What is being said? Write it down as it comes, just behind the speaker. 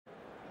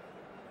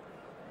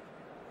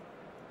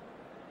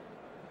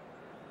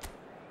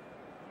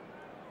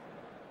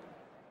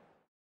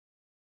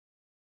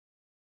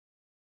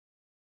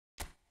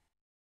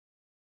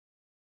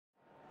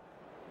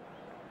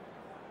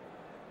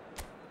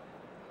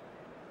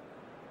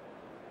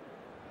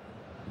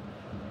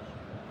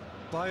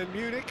Bayern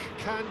Munich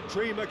can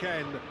dream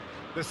again.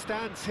 The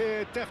stands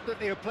here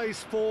definitely a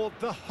place for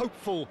the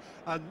hopeful,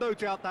 and no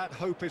doubt that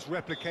hope is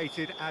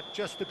replicated at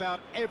just about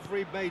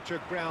every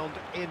major ground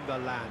in the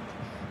land.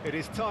 It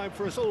is time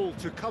for us all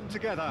to come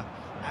together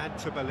and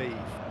to believe.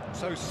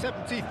 So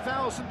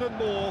 70,000 and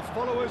more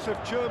followers of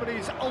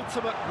Germany's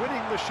ultimate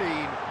winning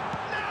machine.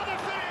 Now the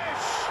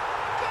finish!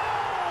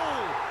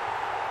 Goal!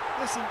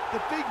 Listen,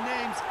 the big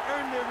names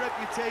earn their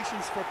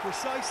reputations for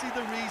precisely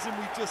the reason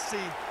we've just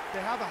seen. They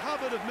have a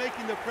habit of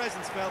making their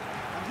presence felt,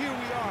 and here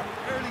we are,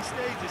 early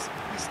stages.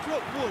 He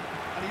struck one,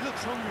 and he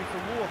looks hungry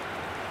for more.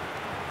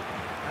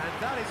 And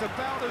that is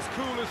about as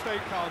cool as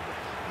they come.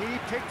 He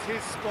picked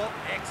his spot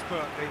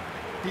expertly.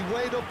 He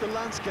weighed up the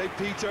landscape,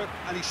 Peter,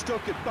 and he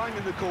stuck it bang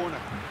in the corner.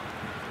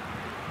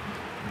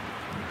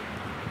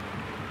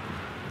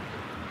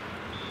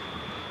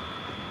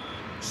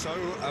 So,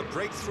 a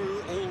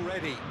breakthrough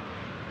already.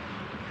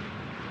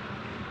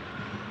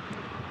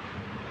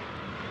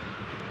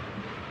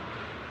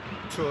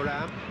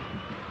 Thuram,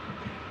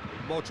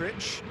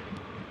 Modric,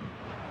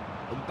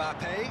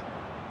 Mbappe.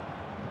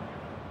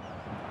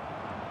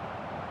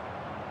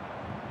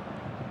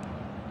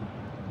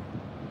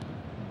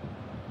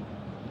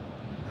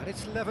 And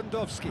it's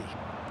Lewandowski.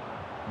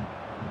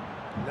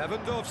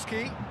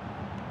 Lewandowski.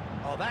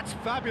 Oh, that's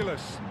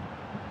fabulous.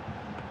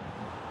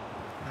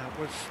 That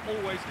was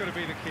always going to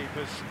be the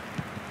keeper's.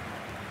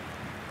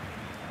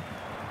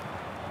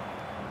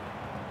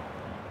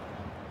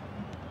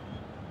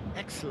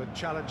 Excellent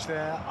challenge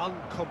there,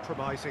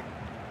 uncompromising.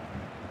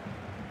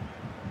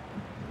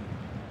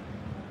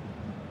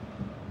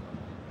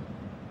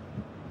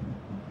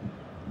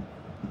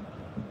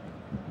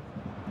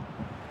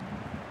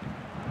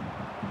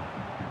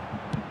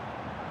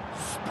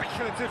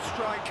 Speculative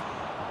strike.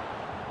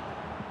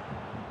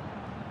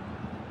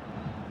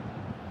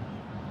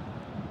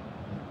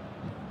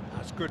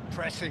 That's good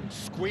pressing,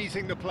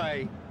 squeezing the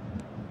play.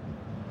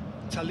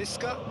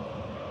 Talisca.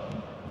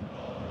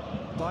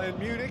 Bayern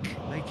Munich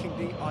making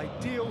the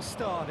ideal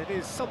start. It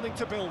is something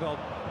to build on.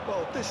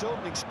 Well, this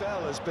opening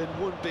spell has been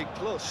one big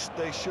plus.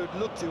 They should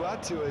look to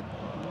add to it,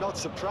 not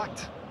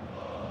subtract.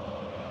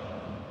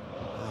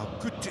 Oh,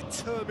 good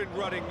determined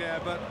running there,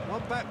 but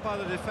one back by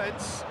the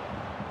defence.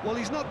 Well,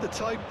 he's not the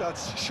type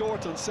that's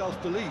short on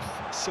self-belief,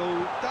 so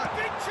that...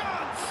 Big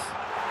chance!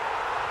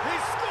 He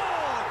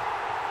scored!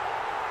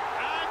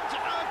 And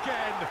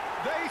again,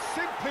 they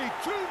simply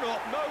do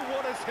not know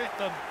what has hit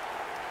them.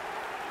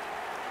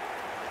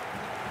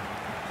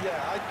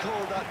 Yeah, I'd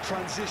call that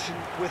transition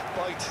with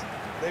bite.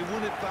 They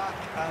won it back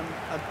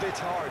and bit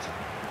hard.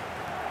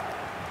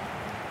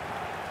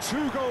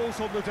 2 goals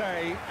on the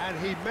day, and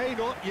he may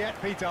not yet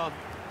be done.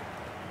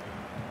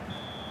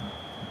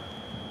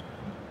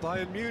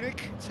 Bayern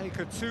Munich take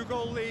a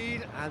 2-goal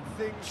lead, and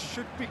things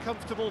should be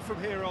comfortable from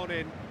here on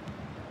in.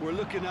 We're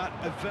looking at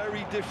a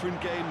very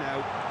different game now.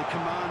 The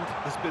command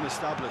has been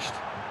established.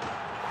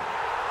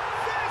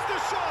 There's the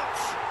shot!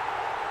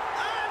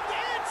 And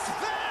it's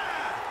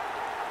there!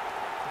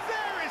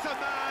 There is a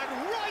man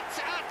right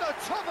at the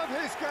top of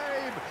his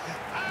game,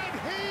 and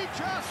he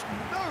just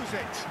knows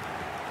it.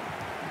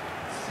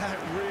 That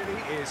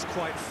really is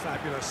quite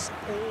fabulous,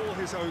 all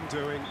his own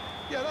doing.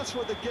 Yeah, that's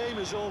what the game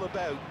is all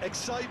about.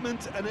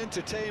 Excitement and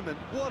entertainment.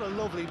 What a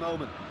lovely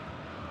moment.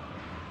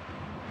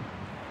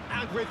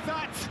 And with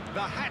that,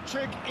 the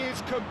hat-trick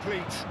is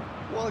complete.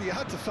 Well, you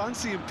had to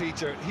fancy him,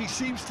 Peter. He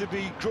seems to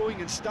be growing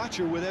in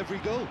stature with every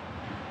goal.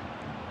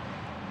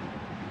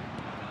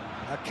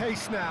 A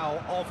case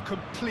now of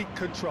complete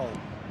control.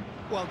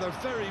 Well, they're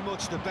very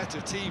much the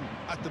better team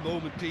at the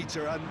moment,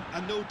 Peter,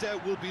 and no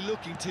doubt will be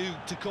looking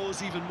to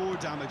cause even more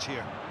damage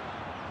here.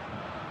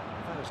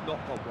 That has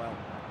not gone well.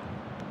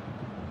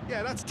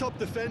 Yeah, that's top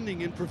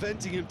defending and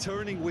preventing him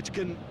turning, which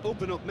can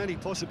open up many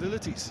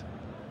possibilities.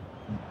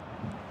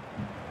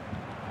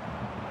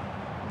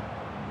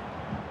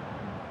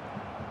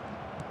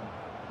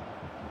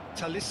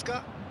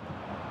 Talisca.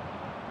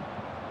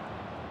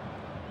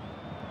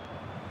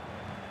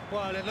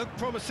 Well, it looked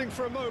promising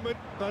for a moment,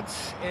 but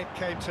it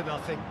came to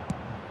nothing.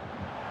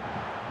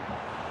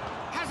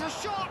 Has a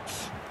shot!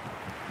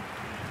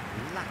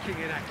 Lacking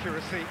in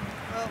accuracy.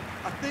 Well,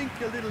 I think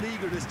a little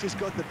eagerness just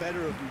got the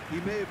better of him. He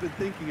may have been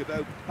thinking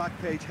about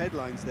back-page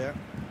headlines there.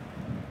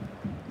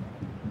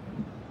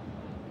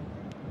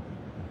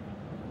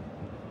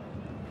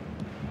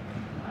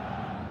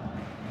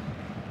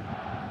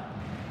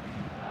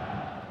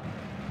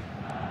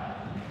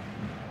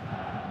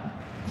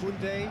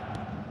 Koundé,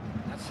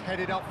 that's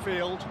headed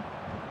upfield.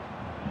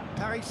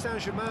 Paris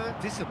Saint-Germain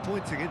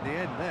disappointing in the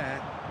end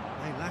there.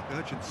 They lack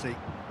urgency.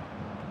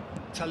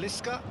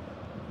 Talisca.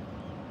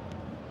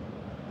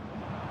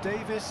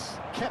 Davis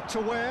kept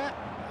aware,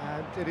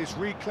 and it is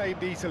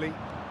reclaimed easily.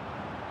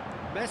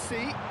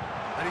 Messi,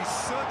 and he's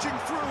searching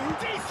through.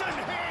 Decent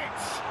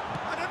hit!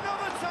 And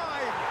another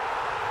time!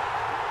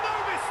 No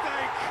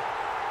mistake!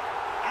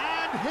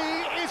 And he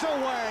is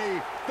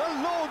away! The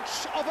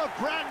launch of a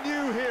brand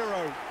new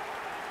hero.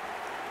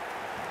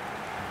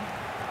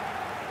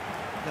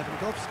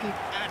 Lewandowski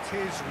at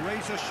his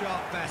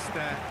razor-sharp best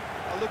there.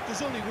 Oh, look,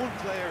 there's only one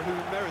player who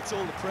merits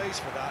all the praise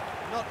for that.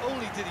 Not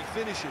only did he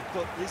finish it,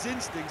 but his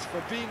instincts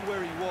for being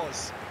where he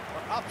was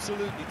are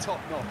absolutely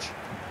top-notch.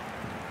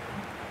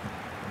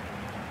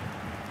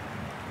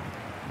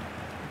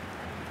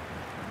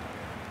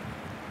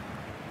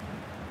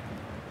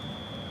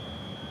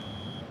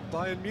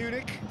 Bayern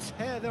Munich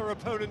tear their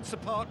opponents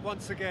apart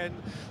once again.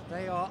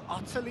 They are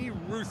utterly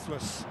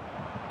ruthless.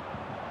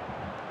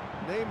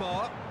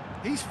 Neymar,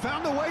 he's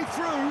found a way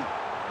through.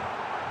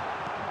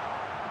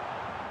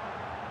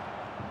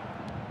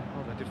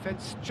 Well, the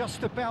defence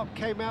just about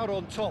came out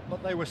on top,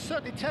 but they were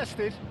certainly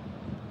tested.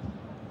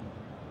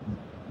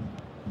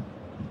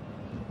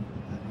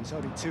 And he's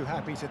only too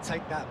happy to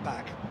take that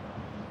back.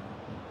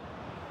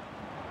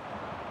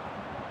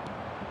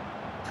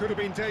 Could have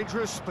been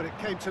dangerous, but it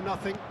came to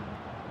nothing.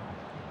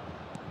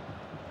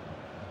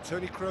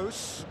 Toni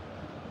Kroos,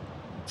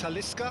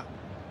 Talisca,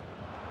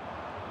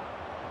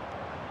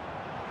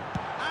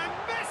 and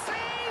Messi!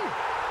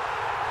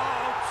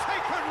 Oh,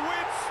 taken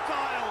with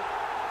style!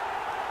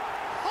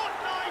 Hot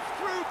knife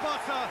through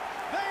butter,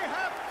 they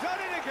have done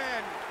it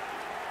again!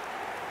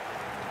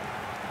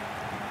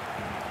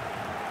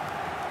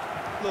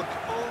 Look,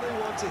 all they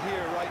want to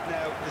hear right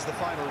now is the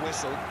final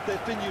whistle.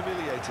 They've been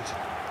humiliated.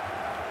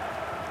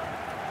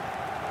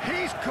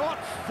 He's got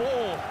 4.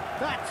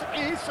 That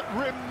is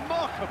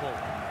remarkable.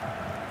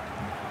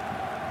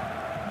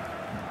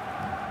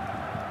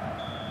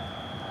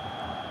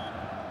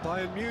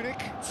 Bayern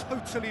Munich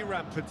totally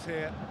rampant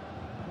here.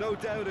 No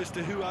doubt as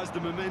to who has the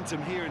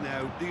momentum here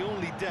now. The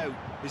only doubt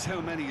is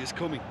how many is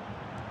coming.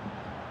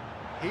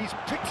 He's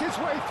picked his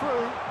way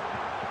through.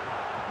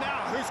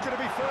 Now, who's going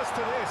to be first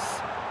to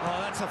this? Oh,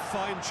 that's a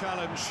fine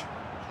challenge.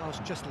 I was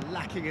just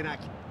lacking in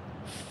act.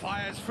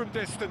 Fires from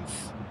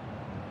distance.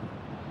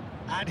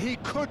 And he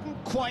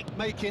couldn't quite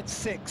make it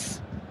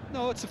 6.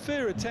 No, it's a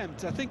fair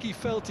attempt. I think he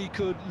felt he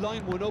could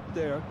line one up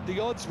there. The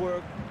odds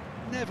were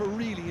never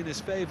really in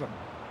his favour.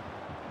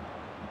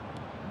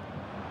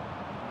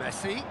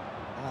 Messi.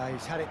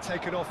 He's had it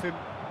taken off him.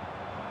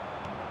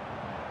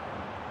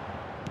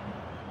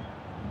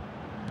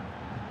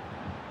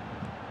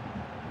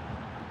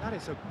 That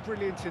is a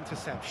brilliant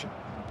interception.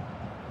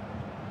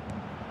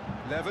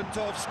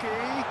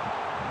 Lewandowski.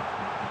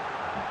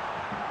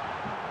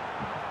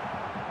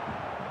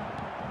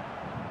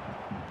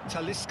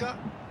 Talisca.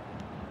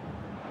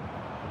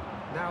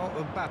 Now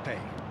Mbappe.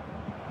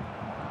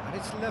 And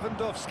it's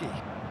Lewandowski.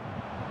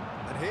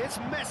 And here's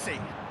Messi.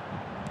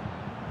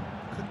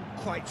 Couldn't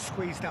quite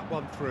squeeze that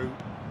one through.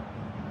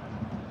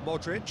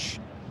 Modric.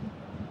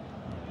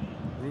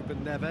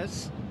 Ruben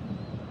Neves.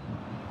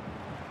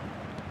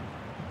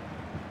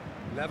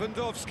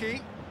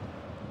 Lewandowski.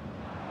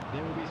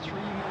 There will be 3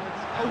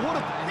 minutes. Oh, what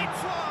a big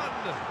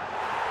one!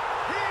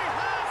 He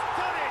has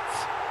done it!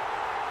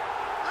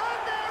 And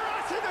they're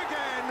at it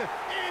again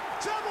in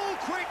double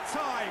quick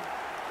time!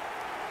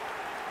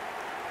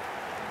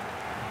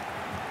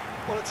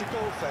 Well, it's a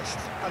goal fest,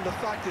 and the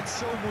fact it's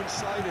so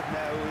one-sided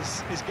now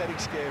is getting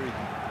scary.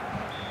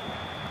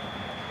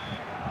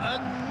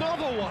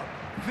 Another one!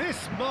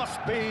 This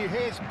must be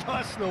his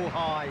personal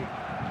high.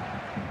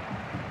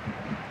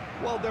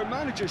 Well, their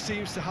manager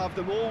seems to have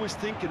them always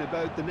thinking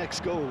about the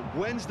next goal.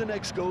 When's the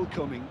next goal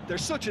coming? They're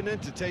such an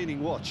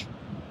entertaining watch.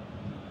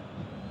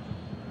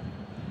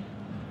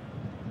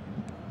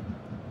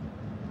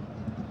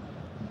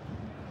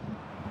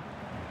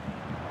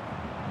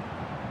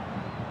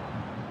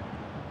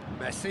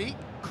 Messi,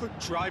 good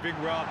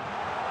driving run.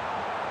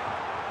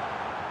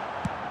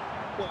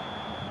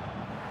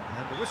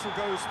 And the whistle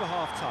goes for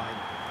half-time.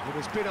 It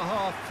has been a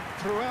half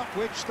throughout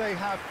which they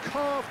have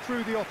carved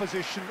through the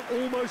opposition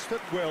almost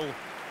at will,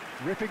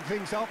 ripping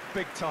things up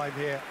big time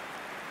here.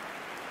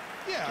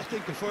 Yeah, I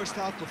think the first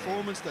half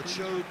performance that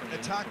showed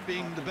attack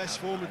being the best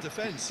form of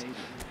defence.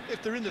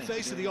 If they're in the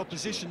face of the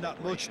opposition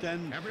that much,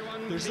 then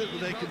there's little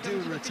they can do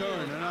in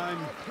return, and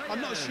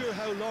I'm not sure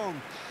how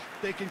long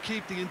they can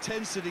keep the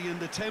intensity and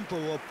the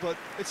tempo up, but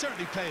it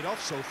certainly paid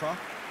off so far.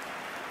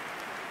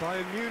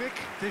 Bayern Munich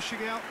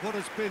dishing out what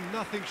has been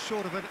nothing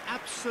short of an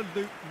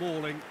absolute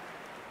mauling.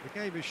 The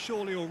game is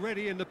surely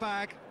already in the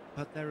bag,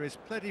 but there is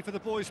plenty for the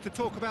boys to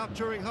talk about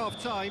during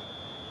half-time.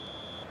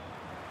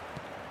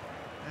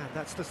 And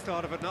that's the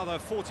start of another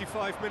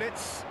 45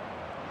 minutes.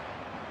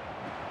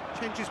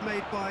 Changes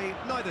made by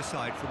neither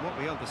side from what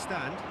we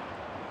understand.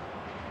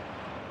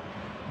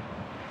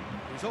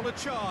 He's on a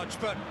charge,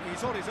 but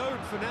he's on his own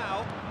for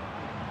now.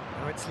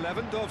 Now it's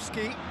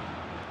Lewandowski.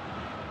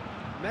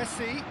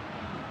 Messi.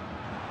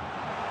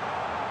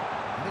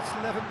 And it's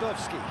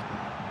Lewandowski.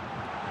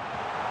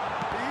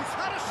 He's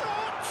had a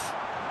shot!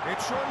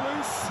 It's run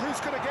loose. Who's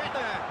going to get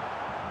there?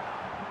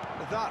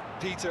 That,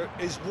 Peter,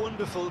 is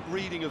wonderful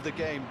reading of the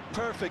game.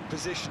 Perfect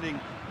positioning.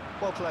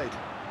 Well played.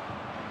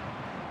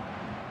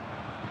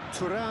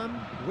 Thuram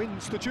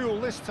wins the duel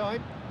this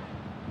time.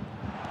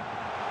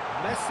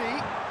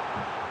 Messi.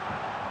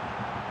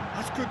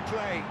 That's good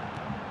play.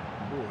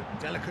 Oh,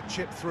 a delicate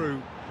chip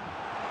through.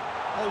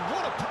 Oh,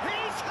 what a...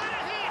 He's had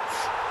a hit!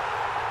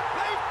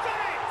 They've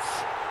done it!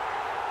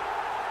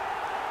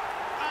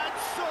 And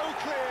so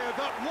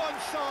that one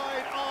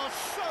side are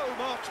so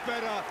much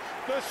better.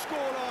 The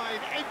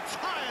scoreline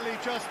entirely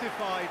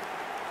justified.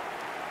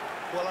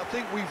 Well, I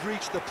think we've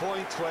reached the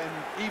point when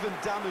even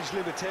damage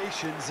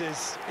limitations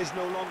is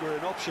no longer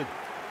an option.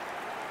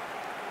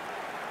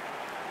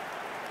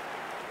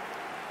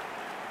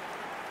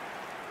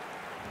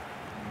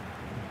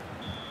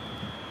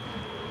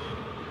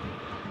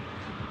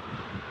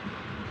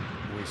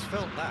 He's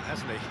felt that,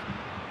 hasn't he?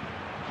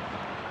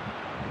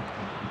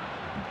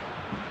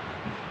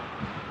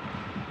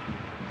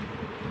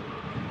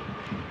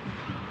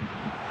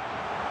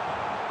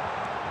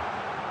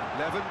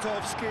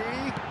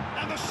 Lewandowski,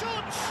 and the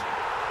shots!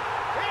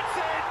 It's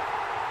in!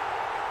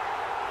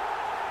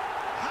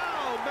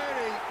 How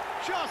many,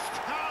 just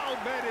how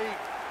many?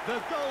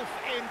 The gulf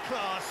in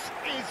class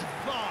is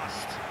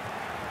vast.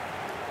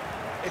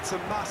 It's a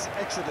mass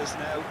exodus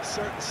now.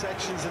 Certain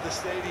sections of the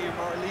stadium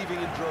are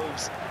leaving in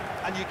droves,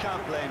 and you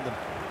can't blame them.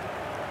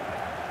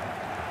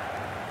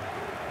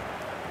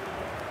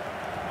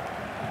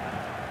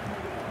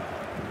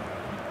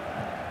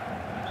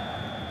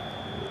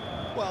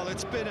 Well,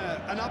 it's been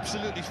an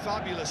absolutely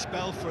fabulous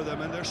spell for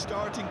them, and they're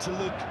starting to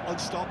look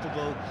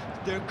unstoppable.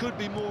 There could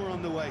be more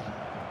on the way.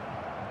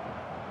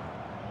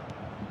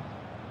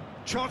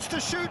 Chance to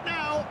shoot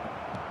now.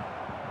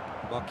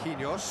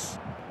 Marquinhos.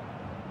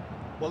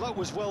 Well, that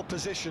was well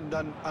positioned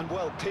and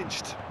well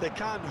pinched. They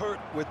can't hurt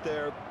with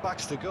their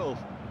backs to goal.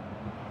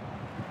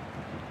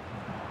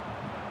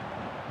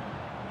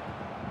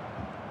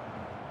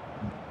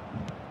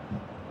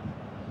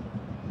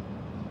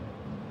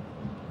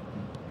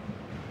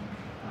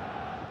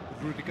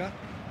 Rudiger.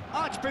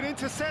 Ah, it's been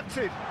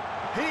intercepted.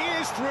 He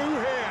is through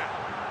here.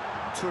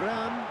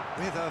 Thuram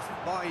with a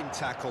fine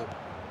tackle.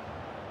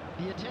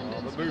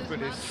 The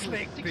movement is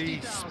slick,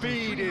 the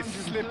speed is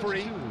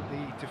slippery.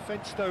 The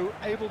defence, though,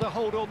 able to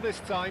hold on this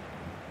time.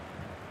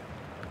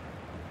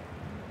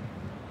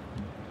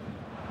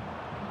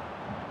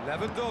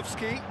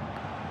 Lewandowski.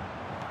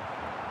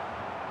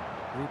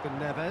 Ruben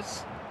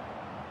Neves.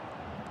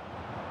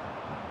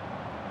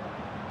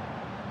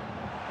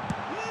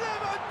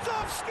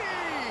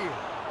 Lewandowski!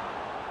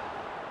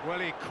 Well,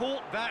 he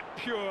caught that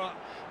pure,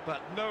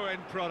 but no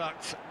end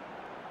product.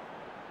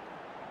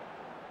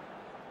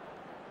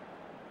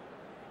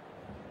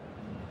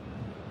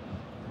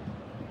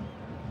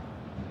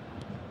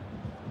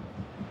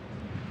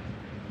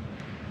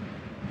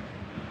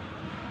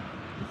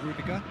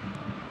 Rudiger.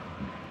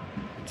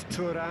 It's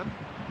Thuram.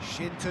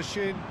 Shin to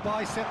shin,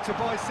 bicep to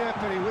bicep,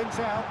 and he wins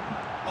out.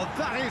 Oh,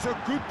 that is a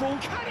good ball.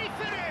 Can he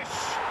finish?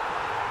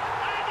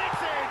 And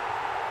it's in!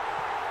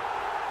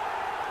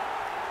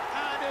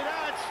 And it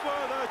adds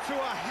further to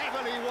a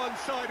heavily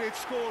one-sided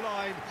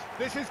scoreline.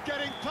 This is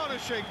getting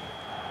punishing.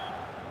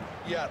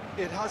 Yeah,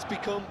 it has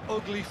become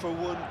ugly for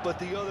one, but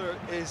the other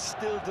is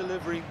still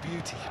delivering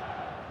beauty.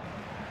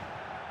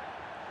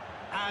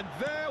 And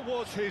there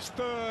was his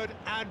third,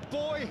 and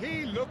boy,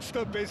 he looks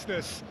the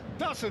business,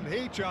 doesn't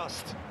he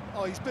just?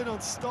 Oh, he's been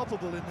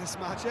unstoppable in this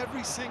match.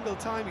 Every single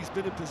time he's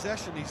been in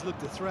possession, he's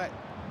looked a threat.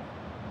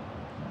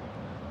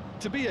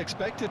 To be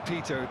expected,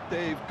 Peter.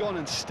 They've gone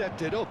and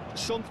stepped it up,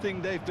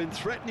 something they've been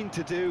threatening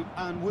to do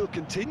and will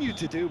continue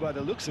to do by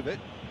the looks of it.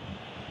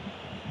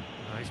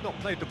 No, he's not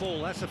played the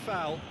ball, that's a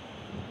foul.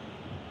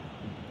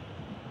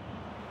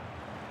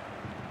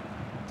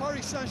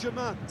 Paris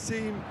Saint-Germain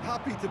seem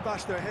happy to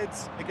bash their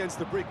heads against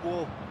the brick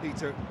wall,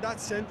 Peter.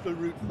 That central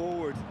route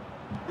forward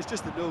is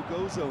just a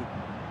no-go zone.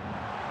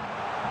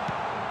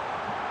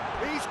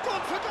 He's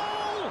gone for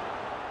goal!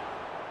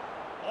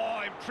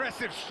 Oh,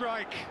 impressive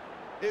strike.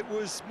 It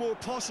was more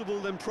possible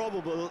than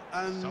probable,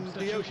 and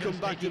the outcome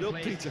backed it up,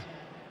 Peter.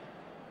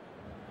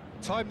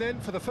 Time then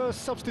for the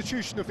first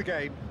substitution of the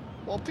game.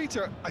 Well,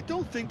 Peter, I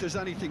don't think there's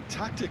anything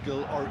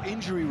tactical or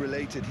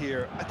injury-related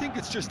here. I think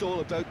it's just all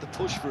about the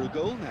push for a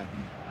goal now.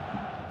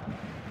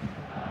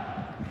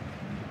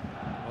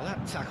 Well,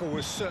 that tackle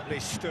was certainly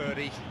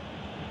sturdy.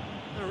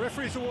 The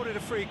referee's awarded a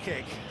free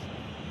kick.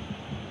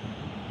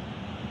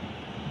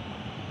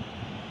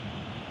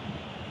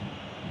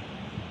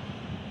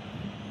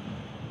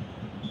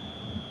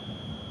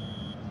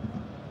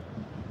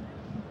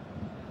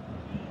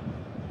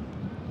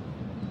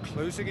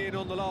 Closing in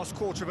on the last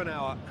quarter of an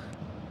hour.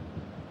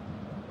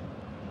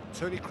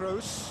 Toni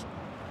Kroos.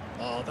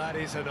 Oh, that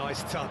is a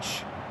nice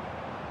touch.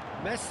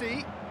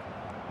 Messi.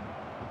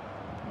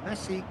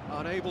 Messi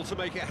unable to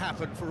make it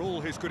happen for all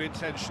his good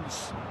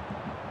intentions.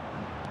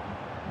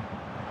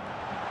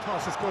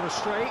 Pass has gone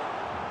astray.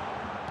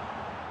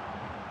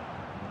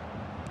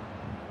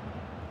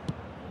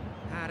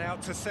 And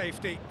out to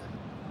safety.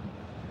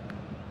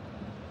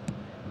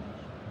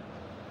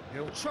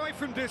 He'll try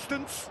from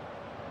distance.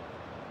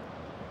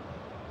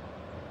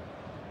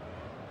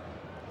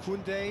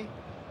 Koundé.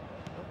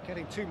 Not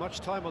getting too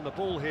much time on the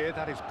ball here.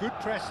 That is good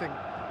pressing.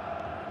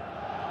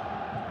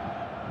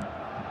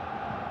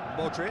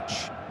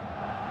 Modric.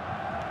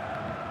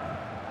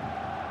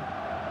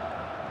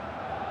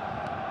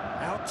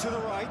 Out to the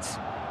right.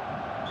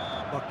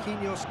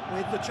 Marquinhos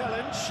with the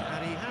challenge,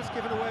 and he has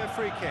given away a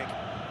free kick.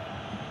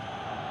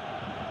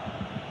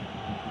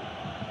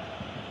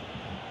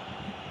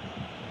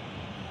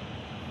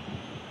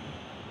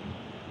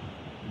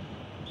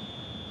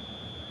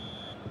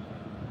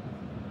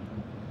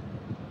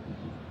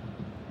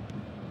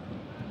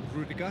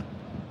 Rudiger.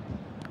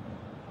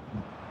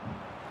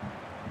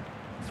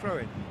 Throw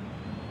in.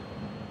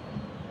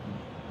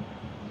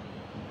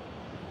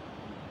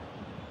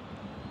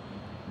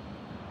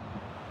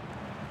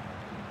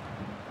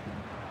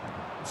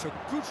 It's a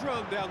good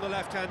run down the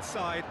left-hand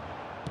side.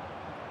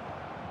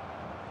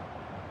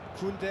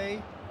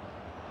 Koundé.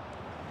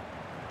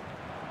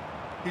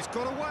 He's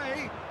got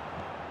away.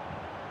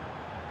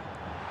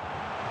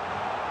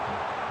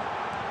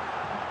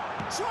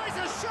 Tries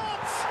a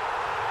shot!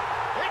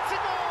 It's a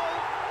goal!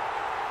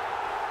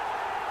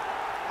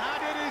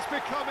 And it is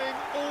becoming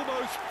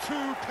almost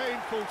too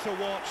painful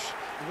to watch.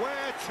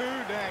 Where to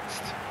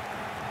next?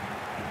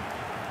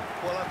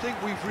 Well, I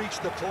think we've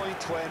reached the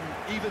point when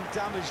even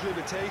damage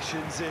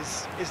limitations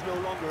is no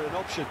longer an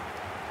option.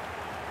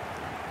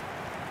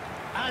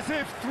 As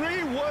if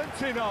 3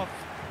 weren't enough,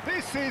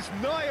 this is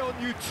nigh on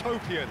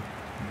utopian.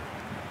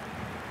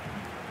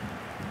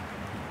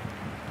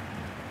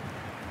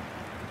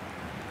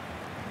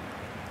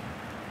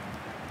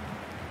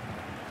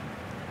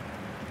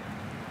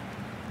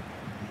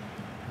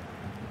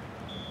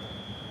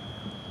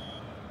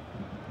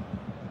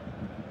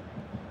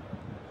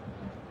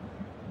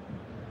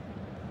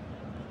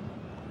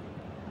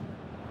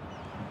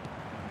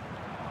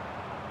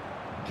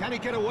 Can he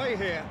get away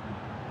here?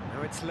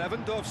 Now it's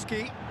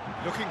Lewandowski,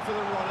 looking for the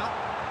run-up.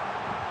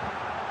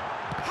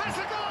 Has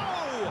a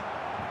goal!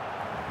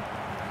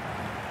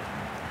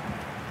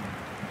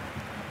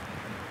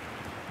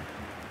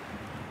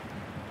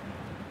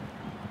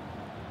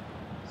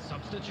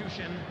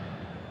 Substitution.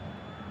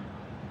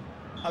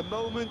 A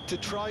moment to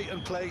try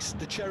and place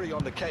the cherry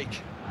on the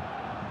cake.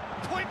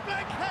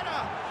 Point-blank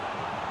header!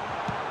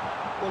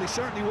 Well, he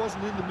certainly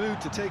wasn't in the mood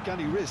to take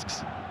any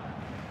risks.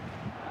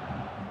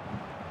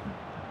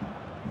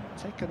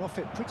 Taken off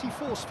it pretty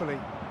forcefully.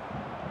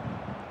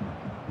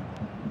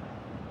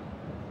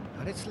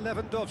 And it's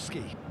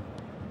Lewandowski.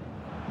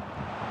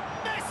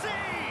 Messi!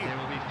 There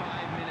will be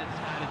 5 minutes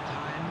added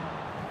time.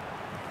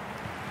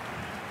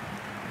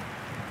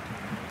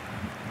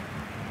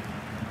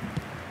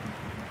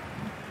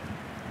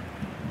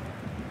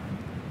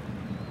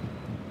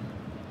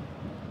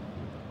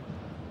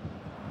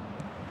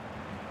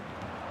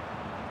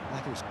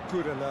 That is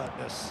good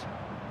alertness.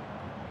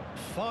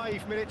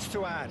 5 minutes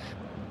to add.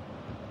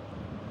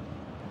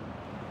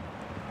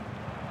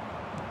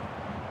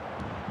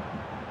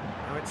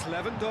 Now it's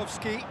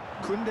Lewandowski.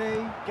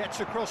 Koundé gets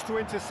across to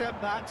intercept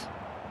that.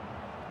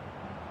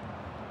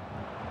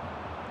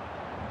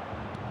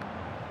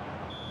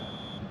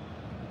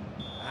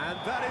 And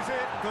that is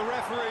it. The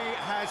referee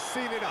has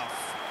seen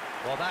enough.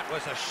 Well, that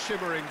was a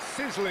shimmering,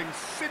 sizzling,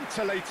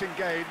 scintillating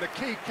game. The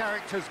key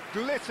characters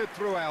glittered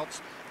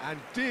throughout and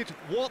did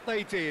what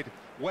they did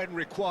when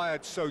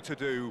required so to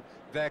do.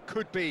 There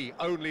could be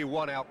only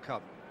one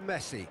outcome.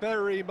 Messi,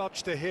 very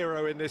much the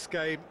hero in this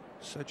game.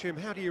 So, Jim,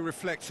 how do you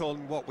reflect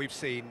on what we've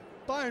seen?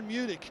 Bayern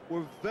Munich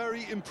were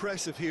very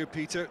impressive here,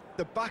 Peter.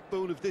 The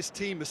backbone of this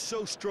team is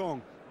so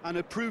strong, and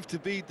it proved to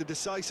be the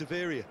decisive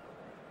area.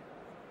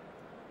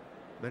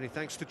 Many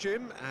thanks to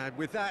Jim, and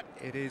with that,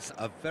 it is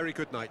a very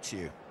good night to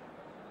you.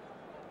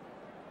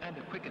 And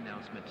a quick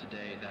announcement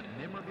today that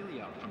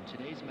memorabilia from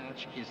today's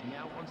match is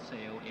now on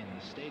sale in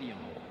the Stadium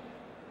Hall.